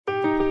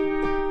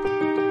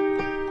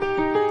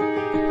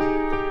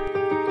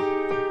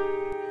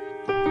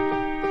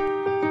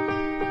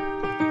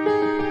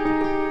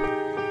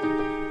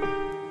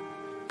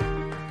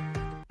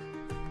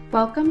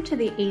Welcome to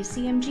the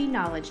ACMG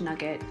Knowledge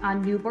Nugget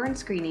on newborn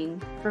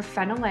screening for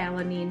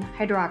phenylalanine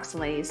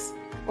hydroxylase,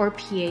 or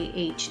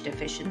PAH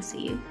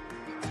deficiency.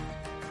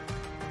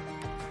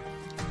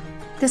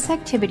 This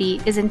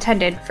activity is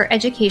intended for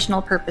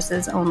educational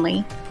purposes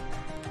only.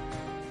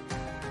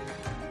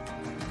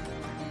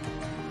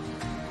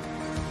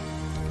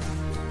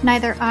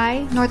 Neither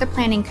I nor the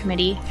planning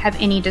committee have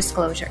any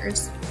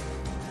disclosures.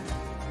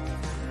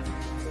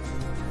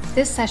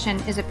 This session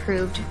is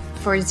approved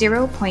for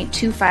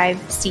 0.25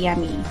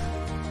 CME.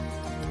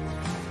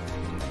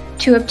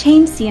 To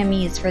obtain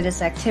CMEs for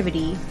this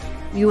activity,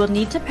 you will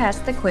need to pass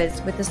the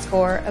quiz with a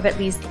score of at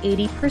least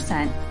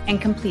 80% and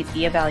complete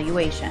the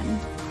evaluation.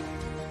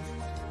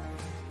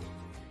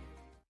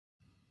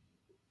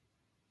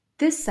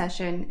 This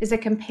session is a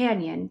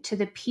companion to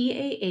the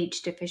PAH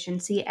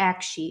Deficiency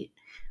Act Sheet,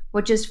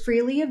 which is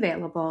freely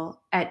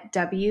available at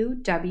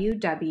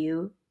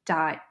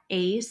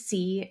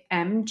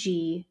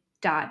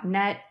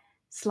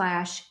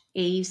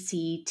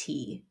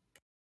www.acmg.net/ACT.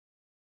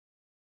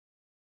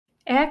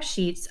 Act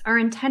sheets are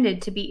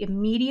intended to be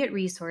immediate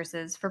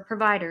resources for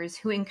providers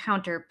who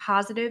encounter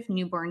positive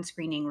newborn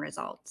screening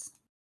results.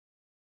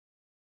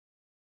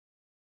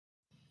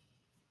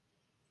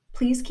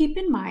 Please keep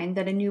in mind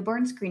that a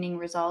newborn screening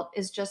result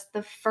is just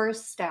the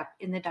first step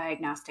in the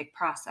diagnostic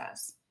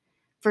process.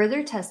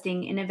 Further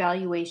testing and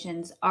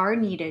evaluations are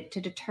needed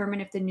to determine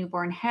if the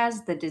newborn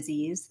has the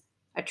disease,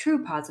 a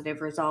true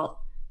positive result,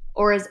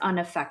 or is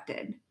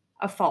unaffected,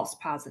 a false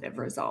positive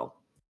result.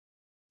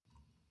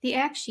 The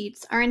ACT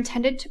sheets are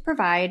intended to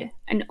provide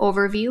an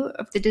overview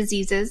of the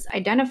diseases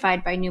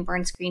identified by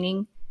newborn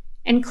screening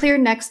and clear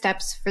next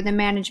steps for the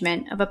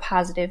management of a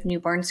positive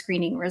newborn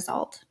screening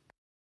result.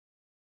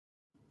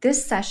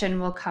 This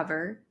session will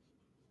cover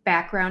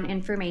background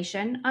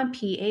information on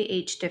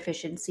PAH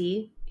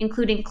deficiency,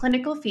 including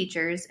clinical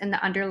features and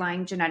the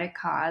underlying genetic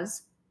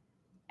cause,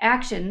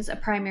 actions a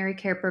primary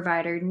care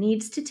provider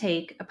needs to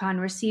take upon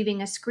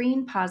receiving a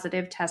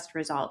screen-positive test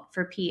result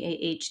for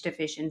PAH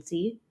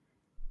deficiency,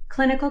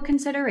 clinical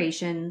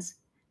considerations,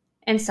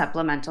 and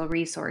supplemental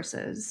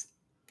resources.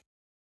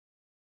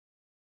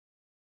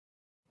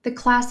 The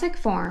classic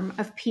form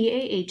of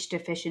PAH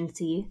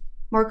deficiency,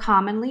 more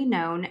commonly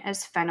known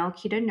as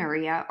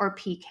phenylketonuria or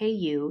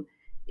PKU,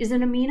 is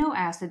an amino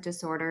acid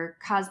disorder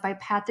caused by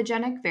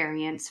pathogenic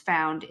variants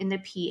found in the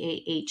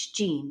PAH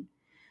gene,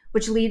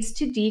 which leads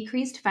to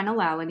decreased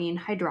phenylalanine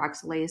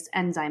hydroxylase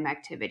enzyme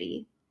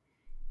activity.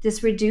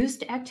 This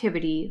reduced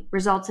activity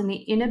results in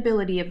the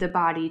inability of the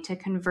body to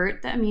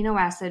convert the amino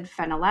acid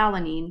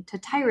phenylalanine to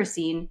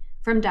tyrosine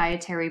from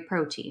dietary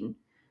protein,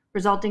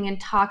 resulting in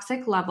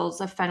toxic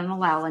levels of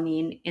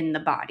phenylalanine in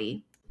the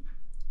body.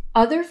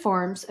 Other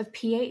forms of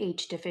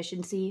PAH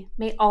deficiency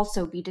may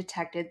also be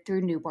detected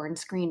through newborn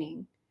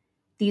screening.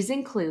 These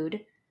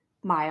include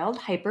mild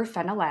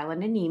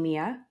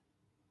hyperphenylalanemia,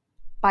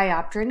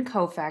 biopterin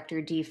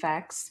cofactor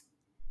defects,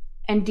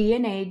 and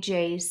DNA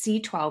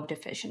J-C12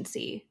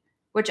 deficiency,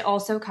 which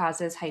also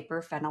causes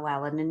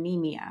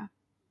hyperphenylalanemia.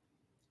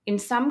 In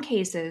some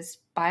cases,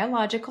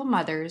 biological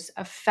mothers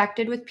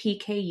affected with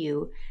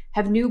PKU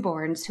have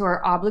newborns who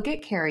are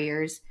obligate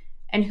carriers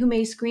and who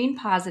may screen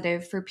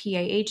positive for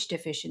PAH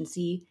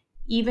deficiency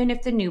even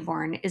if the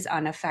newborn is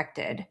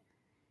unaffected.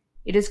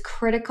 It is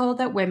critical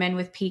that women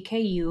with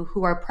PKU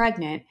who are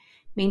pregnant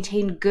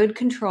maintain good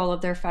control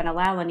of their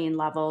phenylalanine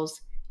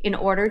levels in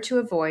order to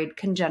avoid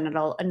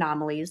congenital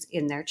anomalies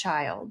in their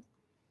child.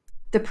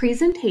 The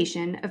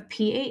presentation of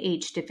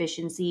PAH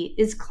deficiency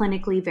is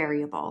clinically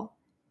variable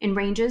and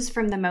ranges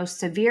from the most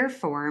severe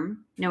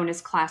form, known as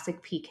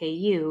classic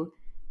PKU,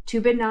 to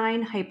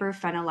benign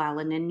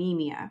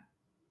hyperphenylalanemia.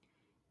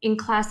 In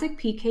classic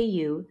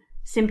PKU,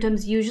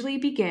 symptoms usually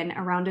begin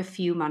around a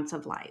few months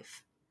of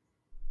life.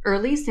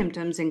 Early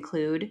symptoms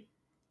include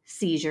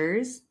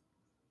seizures,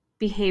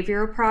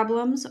 behavioral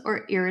problems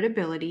or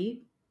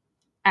irritability,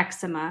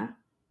 eczema,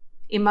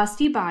 a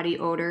musty body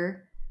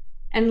odor,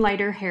 and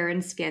lighter hair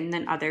and skin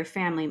than other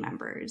family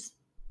members.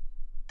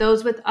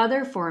 Those with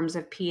other forms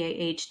of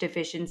PAH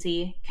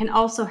deficiency can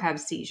also have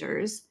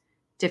seizures,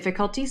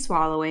 difficulty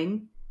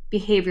swallowing,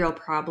 behavioral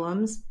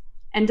problems,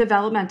 and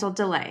developmental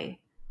delay,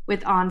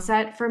 with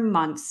onset from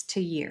months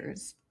to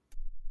years.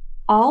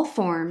 All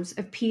forms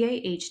of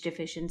PAH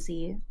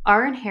deficiency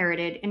are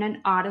inherited in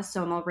an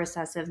autosomal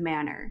recessive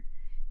manner,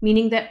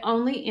 meaning that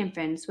only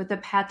infants with a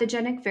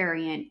pathogenic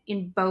variant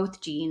in both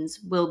genes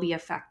will be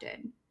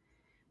affected.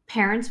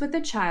 Parents with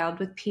a child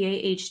with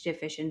PAH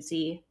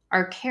deficiency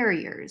are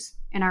carriers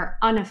and are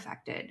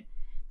unaffected,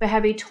 but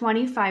have a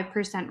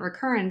 25%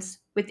 recurrence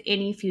with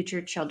any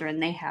future children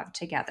they have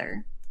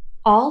together.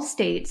 All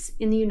states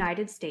in the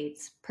United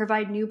States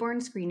provide newborn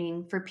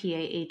screening for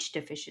PAH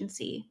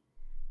deficiency.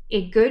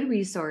 A good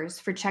resource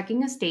for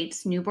checking a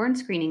state's newborn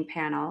screening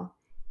panel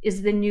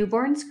is the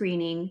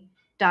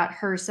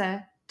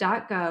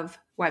newbornscreening.hrsa.gov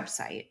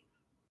website.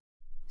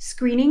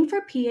 Screening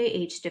for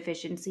PAH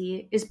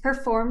deficiency is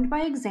performed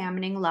by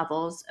examining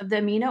levels of the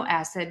amino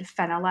acid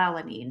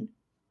phenylalanine,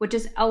 which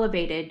is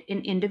elevated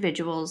in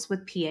individuals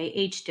with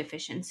PAH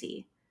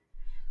deficiency.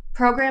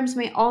 Programs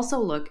may also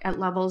look at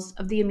levels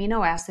of the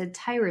amino acid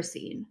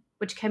tyrosine,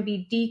 which can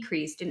be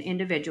decreased in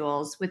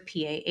individuals with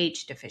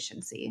PAH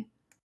deficiency.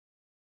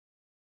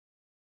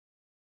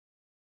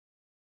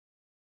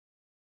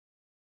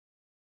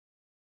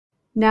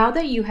 Now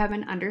that you have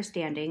an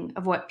understanding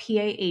of what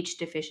PAH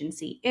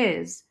deficiency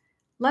is,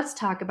 let's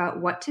talk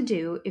about what to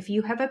do if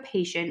you have a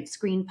patient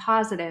screened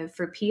positive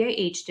for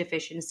PAH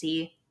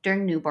deficiency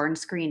during newborn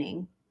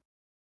screening.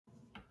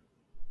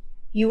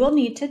 You will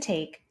need to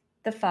take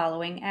the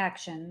following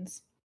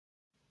actions.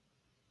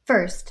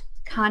 First,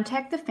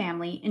 contact the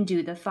family and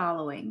do the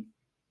following.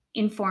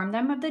 Inform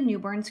them of the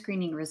newborn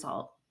screening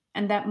result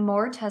and that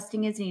more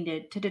testing is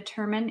needed to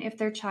determine if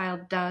their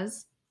child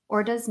does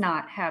or does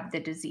not have the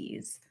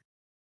disease.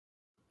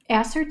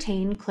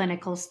 Ascertain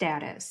clinical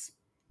status.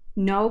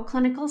 No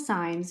clinical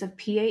signs of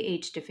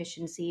PAH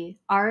deficiency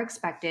are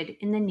expected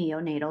in the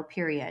neonatal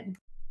period.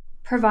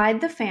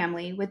 Provide the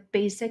family with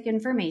basic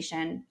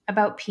information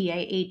about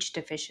PAH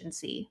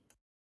deficiency.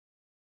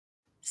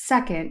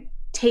 Second,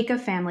 take a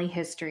family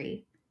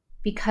history.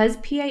 Because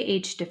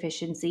PAH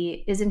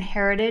deficiency is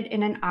inherited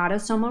in an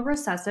autosomal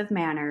recessive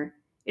manner,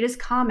 it is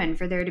common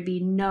for there to be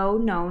no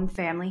known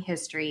family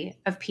history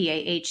of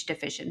PAH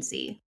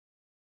deficiency.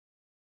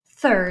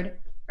 Third,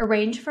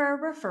 arrange for a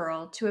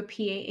referral to a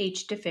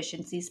PAH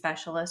deficiency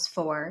specialist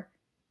for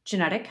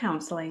genetic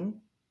counseling,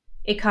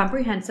 a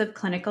comprehensive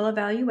clinical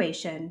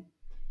evaluation,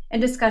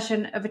 and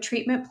discussion of a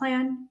treatment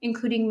plan,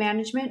 including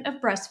management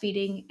of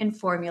breastfeeding and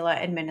formula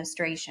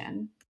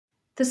administration.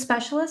 The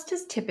specialist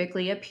is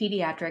typically a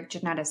pediatric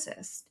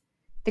geneticist.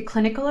 The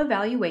clinical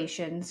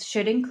evaluations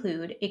should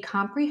include a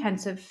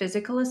comprehensive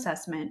physical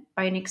assessment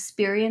by an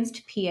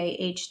experienced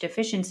PAH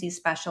deficiency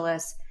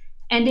specialist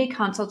and a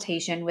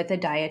consultation with a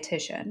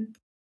dietitian.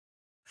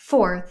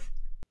 Fourth,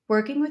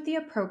 working with the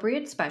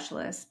appropriate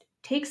specialist,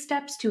 take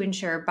steps to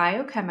ensure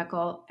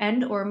biochemical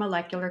and/or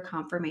molecular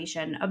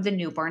confirmation of the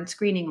newborn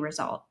screening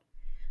result.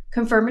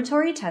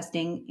 Confirmatory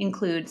testing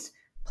includes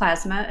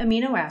plasma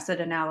amino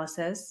acid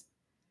analysis,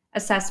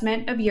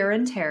 assessment of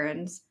urine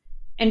terins,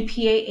 and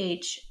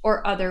PAH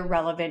or other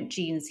relevant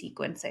gene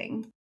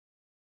sequencing.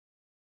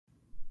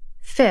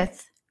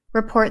 Fifth,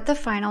 report the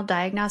final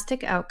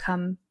diagnostic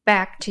outcome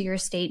back to your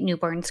state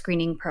newborn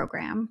screening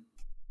program.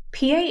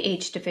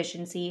 PAH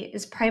deficiency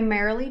is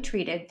primarily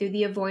treated through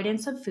the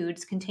avoidance of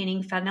foods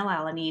containing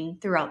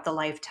phenylalanine throughout the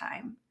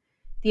lifetime,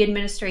 the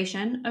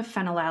administration of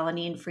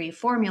phenylalanine-free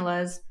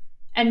formulas,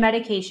 and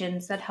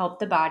medications that help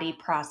the body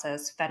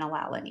process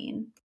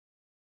phenylalanine.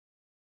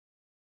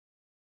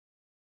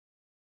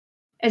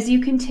 As you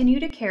continue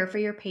to care for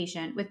your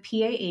patient with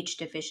PAH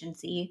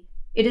deficiency,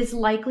 it is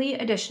likely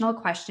additional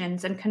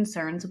questions and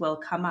concerns will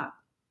come up.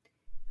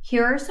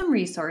 Here are some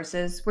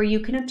resources where you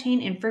can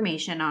obtain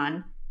information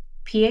on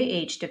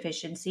PAH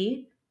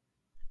deficiency,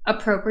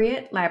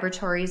 appropriate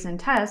laboratories and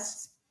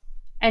tests,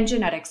 and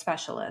genetic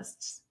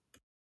specialists.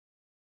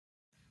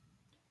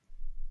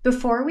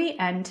 Before we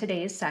end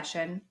today's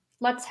session,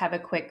 let's have a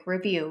quick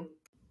review.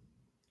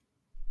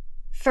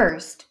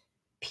 First,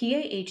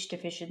 PAH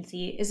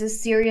deficiency is a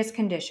serious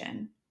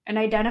condition, and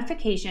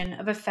identification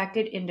of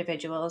affected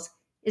individuals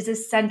is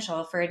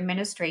essential for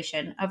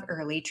administration of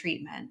early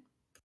treatment.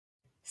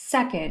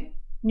 Second,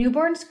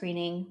 newborn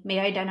screening may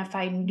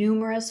identify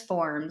numerous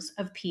forms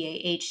of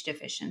PAH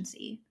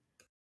deficiency.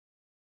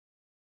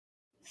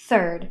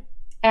 Third,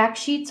 ACT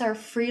sheets are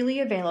freely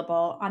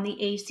available on the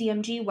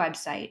ACMG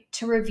website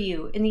to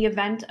review in the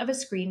event of a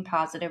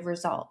screen-positive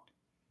result.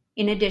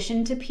 In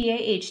addition to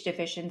PAH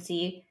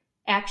deficiency,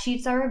 ACT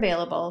sheets are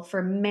available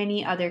for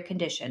many other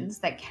conditions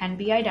that can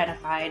be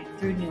identified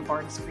through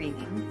newborn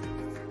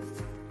screening.